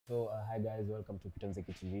Hi guys, welcome to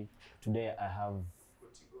Pitonzeki TV. Today I have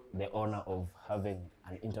the honor of having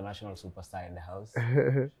an international superstar in the house,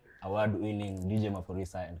 award-winning DJ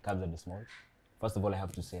Maphorisa and Kabza De Small. First of all, I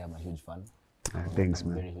have to say I'm a huge fan. Thanks, I'm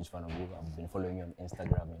man. a very huge fan of you. I've been following you on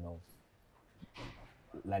Instagram,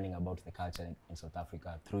 learning about the culture in South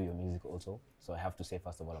Africa through your music also. So I have to say,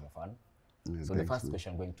 first of all, I'm a fan. So the first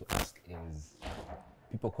question I'm going to ask is,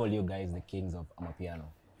 people call you guys the kings of Amapiano.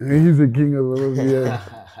 He's the king of Amapiano.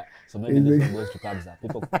 So maybe this one goes to Kabza.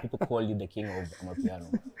 People call you the king of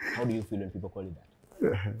Amapiano. How do you feel when people call you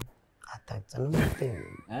that? That's another thing.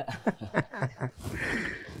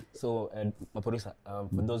 So, Maphorisa,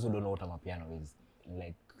 for those who don't know what Amapiano is, in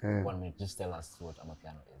like 1 minute, just tell us what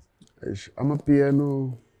Amapiano is.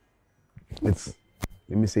 Amapiano, it's,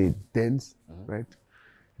 let me say, dance, right?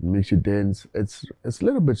 It makes you dance. It's a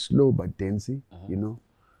little bit slow but dancey, you know.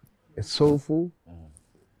 It's soulful.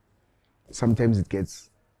 Sometimes it gets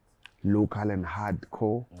local and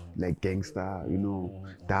hardcore, like gangster,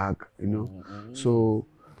 dark, So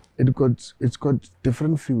it's got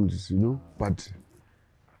different feels, but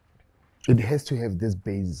it has to have this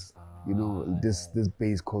bass, this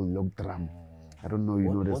bass called log drum. I don't know, you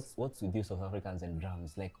know this. What's with you South Africans and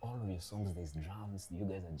drums? Like all of your songs, there's drums. You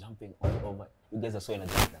guys are jumping all over. You guys are so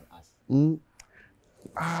energetic than us.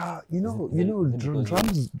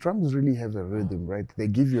 Drums really have a rhythm, right? They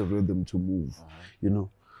give you a rhythm to move,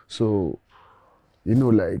 So,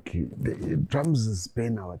 like the drums has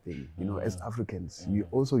been our thing, as Africans. You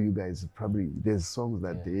guys probably, there's songs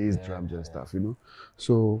that there is drums and stuff,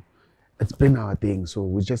 So it's been our thing. So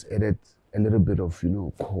we just added a little bit of,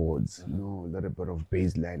 chords, a little bit of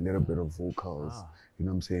bass line, a little bit of vocals, you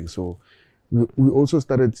know what I'm saying? So we also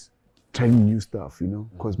started trying new stuff,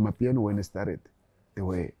 because my piano, when it started, there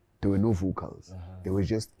were no vocals. It was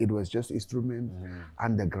just instrument,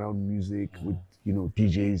 underground music with,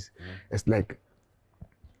 DJs. It's like,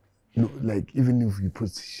 like even if you put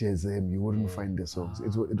Shazam, you wouldn't find the songs.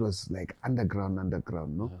 It was like underground,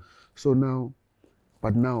 no? So now,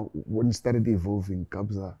 when it started evolving,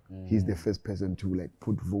 Kabza, he's the first person to like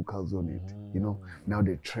put vocals on it. Now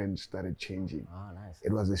the trend started changing. Nice.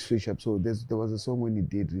 It was a switch up. So there was a song when he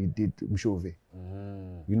did Mshove.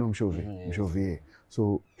 You know Mshove? Mshove, yeah.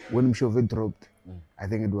 So when Mshove dropped, I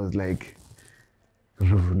think it was like,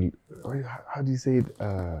 how do you say it?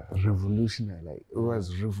 Revolutionary. Like it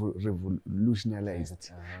was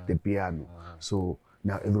revolutionized the piano. So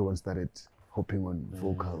now everyone started hopping on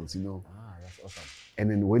vocals, That's awesome. And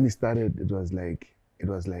then when it started, it was like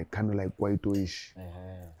kind of like Kwaito-ish,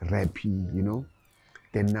 rappy,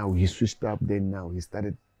 Then now he switched up. Then now he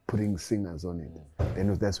started putting singers on it.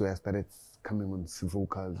 Then that's where I started coming on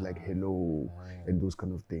vocals like Hello and those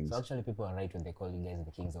kind of things. So actually, people are right when they call you guys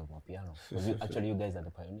the kings of Amapiano. Because you guys are the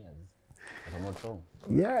pioneers. If I'm not wrong.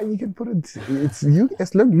 Yeah, you can put it. It's you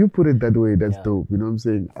as long as you put it that way. That's dope. You know what I'm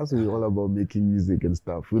saying? Us, we're all about making music and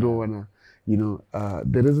stuff. We don't wanna,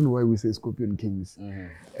 the reason why we say Scorpion Kings,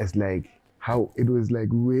 it's like how it was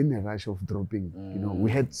like we were in a rush of dropping. We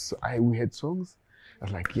had songs. I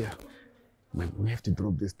was like, yeah, man, we have to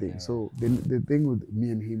drop this thing. So then the thing with me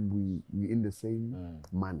and him, we in the same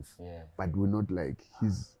month, but we're not like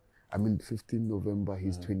 15 November.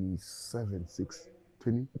 He's 27,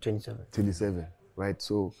 27, right?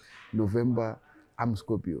 So November, I'm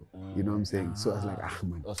Scorpio. You know what I'm saying? So I was like,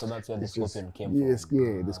 man. Oh, so that's where the Scorpion came Yes, from.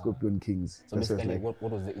 yeah, the Scorpion Kings. So basically, what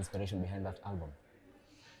was the inspiration behind that album?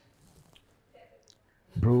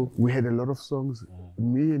 Bro, we had a lot of songs.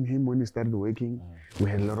 Me and him, when we started working, we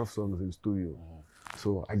had a lot of songs in studio.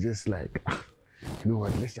 So I just like, you know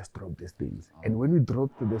what, let's just drop these things. And when we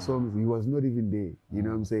dropped the songs, he was not even there. You know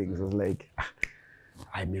what I'm saying? So it was like,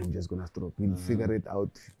 I'm just gonna drop. We'll figure it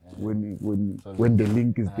out when the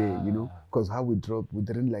link is there, Because how we drop, we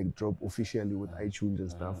didn't like drop officially with iTunes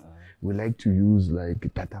and stuff. We like to use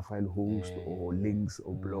like data file host or links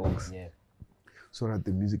or blogs. So that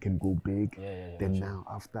the music can go big. Then now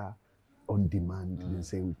after on demand, then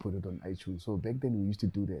say we put it on iTunes. So back then we used to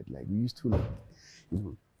do that. Like we used to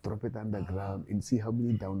drop it underground and see how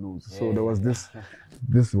many downloads. So there was this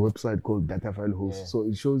website called Data File Host. So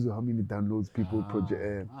it shows you how many downloads people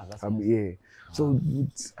project. So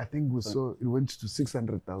I think we saw it went to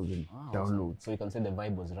 600,000 downloads. So you can say the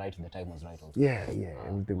vibe was right, the time was right also. Yeah,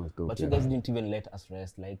 everything was dope. But you guys didn't even let us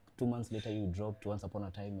rest. Like 2 months later, you dropped Once Upon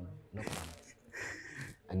a Time in lockdown.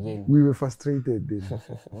 Again. We were frustrated then.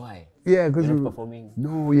 Why? Yeah, because we were performing.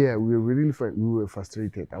 No, yeah, we were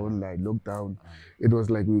frustrated. I won't lie. Lockdown, it was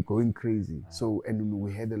like we were going crazy. So and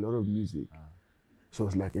we had a lot of music. So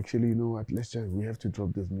it's like, actually, you know what? We have to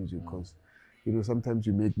drop this music because You know, sometimes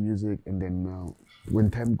you make music and then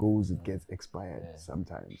when time goes, it gets expired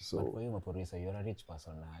sometimes. But So for you, Maporisa, you're a rich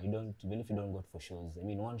person now. You don't, even if you don't go for shows, I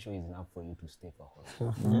mean, one show is enough for you to stay for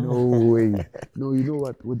a whole. no way. No, you know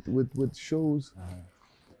what? With shows,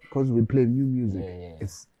 because we play new music,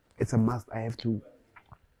 it's a must. I have to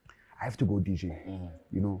go DJ.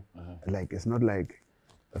 You know, like it's not like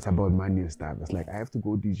it's about money and stuff. It's like I have to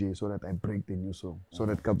go DJ so that I break the new song, so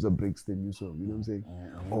that Kabza breaks the new song. You know what I'm saying?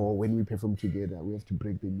 Or when we perform together, we have to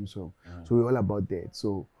break the new song. So we're all about that.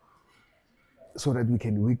 So that we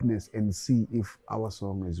can witness and see if our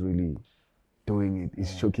song is really doing it,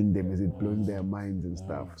 is shocking them, is it blowing their minds and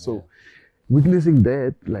stuff. So witnessing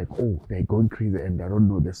that, like, oh, they're going crazy and I don't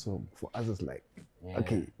know the song. For us, it's like,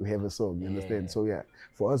 okay, we have a song, you understand? So yeah,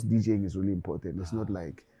 for us, DJing is really important. It's not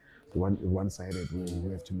like one-sided where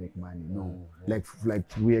we have to make money. No, like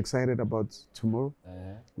we're excited about tomorrow.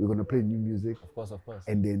 We're gonna play new music, Of course.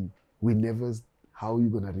 and then we never how you're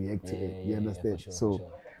gonna react to it. You understand? For sure, so for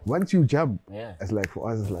sure. once you jump, Yeah. it's like for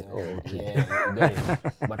us, it's like, oh, okay. Yeah, you get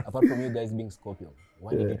it. But apart from you guys being Scorpio,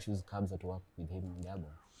 why did you choose Kabza to work with him on the album?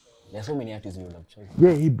 There are so many artists you would have chosen.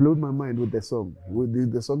 Yeah, he blew my mind with the song,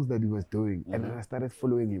 with the songs that he was doing. And then I started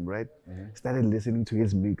following him, right? Started listening to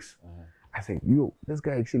his mix. I said, yo, this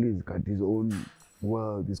guy actually has got his own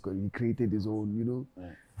world. He created his own, you know,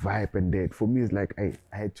 vibe and that. For me, it's like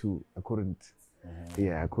I couldn't.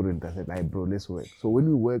 Yeah, I couldn't. I said, hey, bro, let's work. So when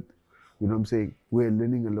we worked, you know what I'm saying, we're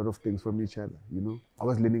learning a lot of things from each other, you know. I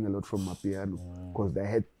was learning a lot from my piano because I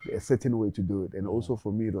had a certain way to do it. And also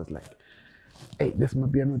for me, it was like, hey, this my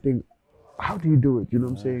piano thing. How do you do it? You know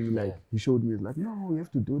what I'm saying? Like, he showed me, it's like, no, you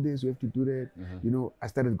have to do this, you have to do that. You know, I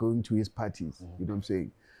started going to his parties, you know what I'm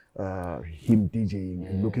saying? Him DJing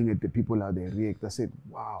and looking at the people how they react. I said,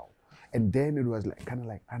 wow. And then it was like kind of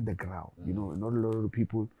like underground, you know, not a lot of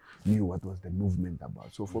people knew what was the movement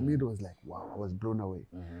about. So for me, it was like, wow, I was blown away.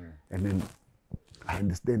 And then I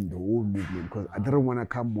understand the whole movement because I didn't want to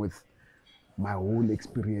come with my whole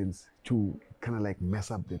experience to kind of like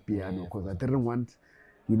mess up the piano because I didn't want,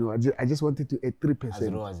 you know, I just wanted to add 3%.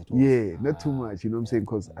 As raw as it was. Yeah, not too much, you know what I'm saying?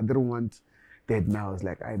 Because I didn't want that now. It's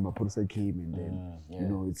like, Maporisa came and then, you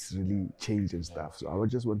know, it's really changed and stuff. So I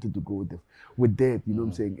just wanted to go with that, you know what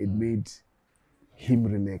I'm saying? It made him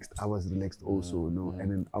relaxed. I was relaxed also, you know,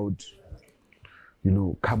 and then I would, you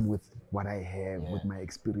know, come with what I have, with my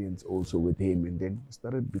experience also with him, and then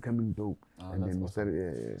started becoming dope. And then we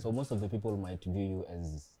started, So most of the people might view you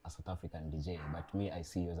as a South African DJ, but me, I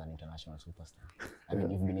see you as an international superstar. I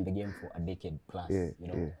mean, you've been in the game for a decade plus, you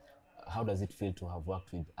know. How does it feel to have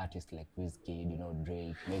worked with artists like Wizkid, you know,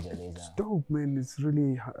 Drake, Major Lazer? It's dope, man. It's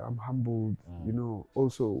really, I'm humbled, you know.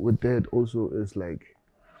 Also, with that, also, it's like,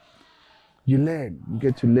 you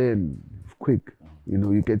get to learn quick. You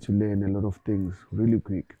know, you get to learn a lot of things really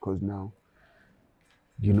quick because now,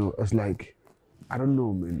 you know, it's like, I don't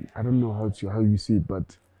know, man. I don't know how you see it,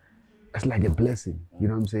 but it's like a blessing. You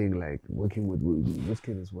know what I'm saying? Like working with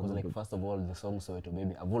Wizkid is one of Like, the, first of all, the song Soweto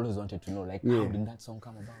Baby, I've always wanted to know, like, how did that song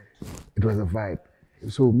come about? it was a vibe.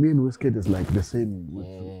 So me and Wizkid is like the same.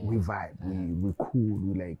 We vibe. We cool.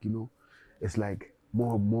 We like, you know, it's like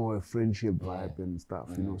more a friendship vibe and stuff.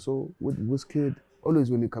 You know. So with Wizkid,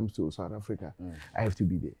 always when it comes to South Africa, I have to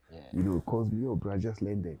be there. You know, calls me, oh bro, I just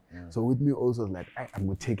landed. So with me also like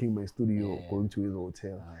I'm taking my studio, going to his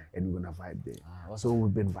hotel, and we're gonna vibe there. So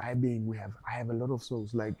we've been vibing. I have a lot of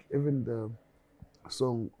songs, like even the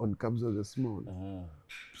song on Kabza the Small.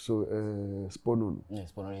 So Sponon,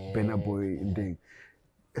 Burna Boy and thing.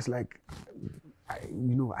 It's like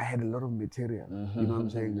I had a lot of material. You know what I'm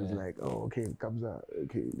saying? It's like, oh, okay, Kabza,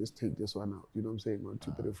 okay, let's take this one out. You know what I'm saying? 1,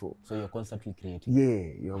 2, 3, 4. So you're constantly creating.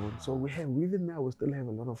 Yeah. So even now we still have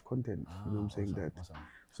a lot of content. You know what I'm saying? Awesome.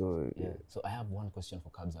 So So I have one question for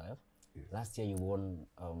Kabza. Last year you won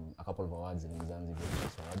a couple of awards in Zanzibar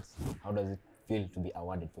Awards. How does it feel to be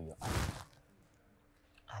awarded for your art?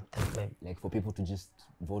 I think Like for people to just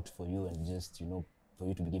vote for you and just, you know, for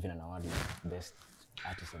you to be given an award like best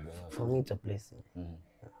artist of the year. for me it's a blessing.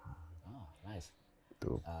 Oh, nice.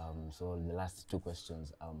 Dope. So the last two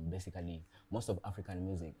questions. Basically, most of African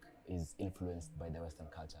music is influenced by the Western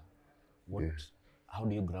culture. How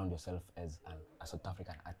do you ground yourself as a South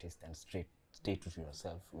African artist and stay true to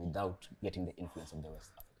yourself without getting the influence of the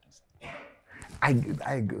West Africans?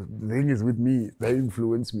 The thing is with me, they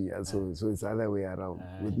influence me, so it's the other way around.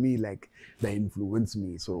 With me, like they influence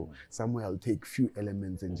me, so somewhere I'll take few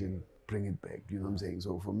elements and then bring it back. You know what I'm saying?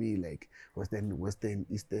 So for me, like Western,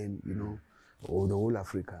 Eastern, you know, or the whole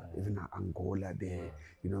Africa, even Angola, there,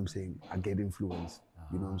 you know what I'm saying? I get influence.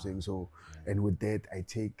 You know what I'm saying? So, and with that, I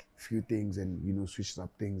take few things and, you know, switch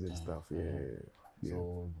up things and stuff. Yeah.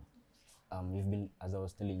 So you've been, as I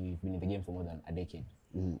was telling you, you've been in the game for more than a decade.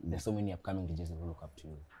 There's so many upcoming DJs who look up to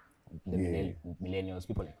you. The millennials,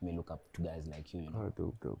 people like me look up to guys like you, you know.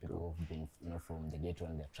 Dope. People who've been, you know, from the ghetto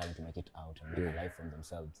and they're trying to make it out and make a life for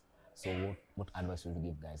themselves. So what advice would you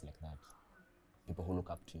give guys like that? People who look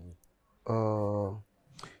up to you?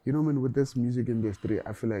 You know, man, with this music industry,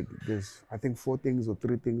 I feel like there's, I think 4 things or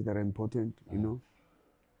 3 things that are important, you know.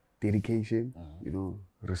 Dedication, you know,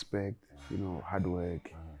 respect, you know, hard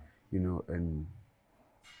work, you know, and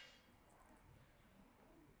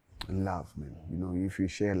love, man. You know, if you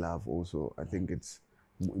share love also, I think it's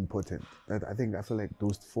important. I feel like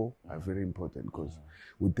those 4 are very important because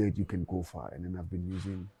with that you can go far. And then I've been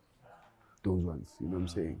using those ones, you know what I'm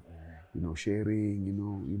saying? You know, sharing, you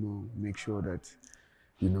know, make sure that,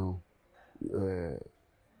 you know,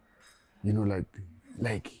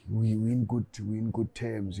 like we in good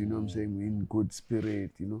terms, you know what I'm saying? We in good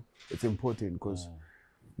spirit, you know. It's important because,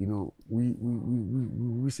 you know,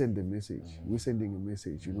 we send a message. We're sending a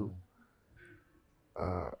message, you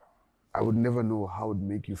know. I would never know how it would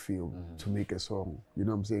make you feel to make a song, you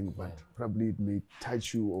know what I'm saying? But probably it may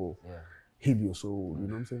touch you or heal your soul, you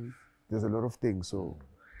know what I'm saying? There's a lot of things, so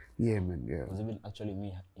yeah, man, yeah. Because even actually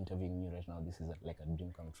me interviewing you right now, this is like a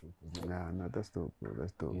dream come true. Nah, that's dope, bro.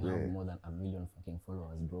 That's dope. You have more than 1 million fucking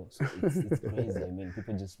followers, bro. So it's crazy. I mean,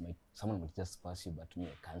 people just someone might just pass you, but me,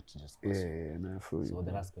 I can't just pass you. Nah, for you. So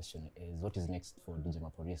the last question is, what is next for DJ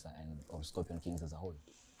Maphorisa and or Scorpion Kings as a whole?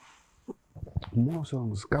 More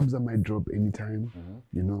songs. Kabza might drop anytime,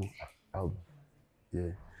 you know.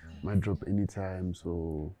 Might drop anytime.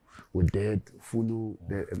 So with that, Funo,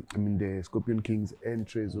 the Scorpion Kings and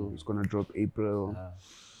Trezo is gonna drop April.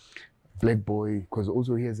 Black Boy, because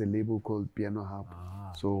also he has a label called Piano Hub.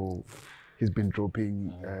 So he's been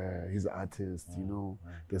dropping his artists, you know.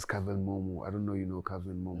 There's Calvin Momo. I don't know, you know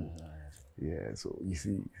Calvin Momo. Yeah, so you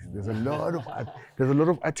see, there's a lot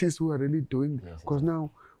of artists who are really doing, because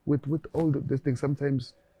now with all this thing,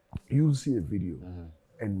 sometimes you'll see a video.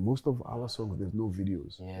 And most of our songs, there's no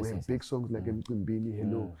videos. We have big songs like Mkimbini,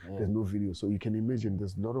 Hello, there's no video. So you can imagine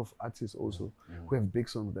there's a lot of artists also who have big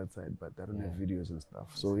songs that side, but they don't have videos and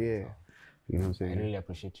stuff. So yeah, you know what I'm saying? I really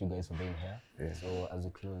appreciate you guys for being here. So as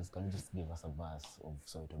we close, can you just give us a verse of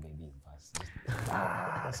Soweto Baby verse?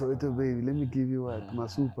 Soweto Baby, let me give you what?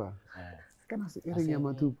 Masupa. Can I say anything,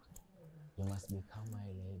 Matupa? You must become my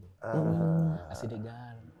lady. I see the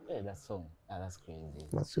girl. Hey, that song. That's crazy.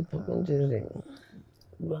 Masupa conjuring.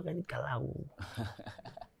 Bukan kalau.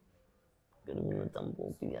 Kerana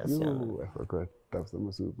tampuk biasa. Yo, I forgot. That's the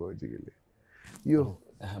Masupa jiggle. Yo.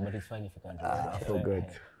 But it's fine if you can't. I forgot.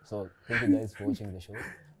 So thank you guys for watching the show.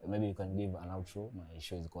 Maybe you can give an outro. My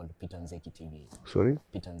show is called Pete and Zeki TV. Sorry?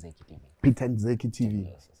 Pete and Zeki TV. Pete and Zeki TV.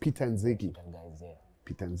 Yes. Pete and Zeki. Guys, yeah.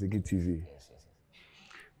 Pete and Zeki TV. Yes.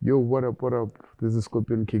 Yo, what up? This is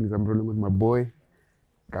Scorpion Kings. I'm rolling with my boy,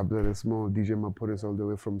 Kabza the Small, DJ Maphorisa all the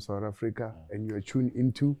way from South Africa. And you're tuned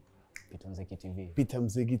into Pete and Zeki TV. Pete and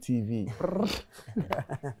Zeki TV.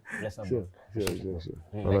 Bless up. Sure. Really All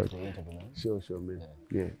like right. the interview, man. Sure, man.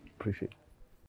 Yeah, appreciate it.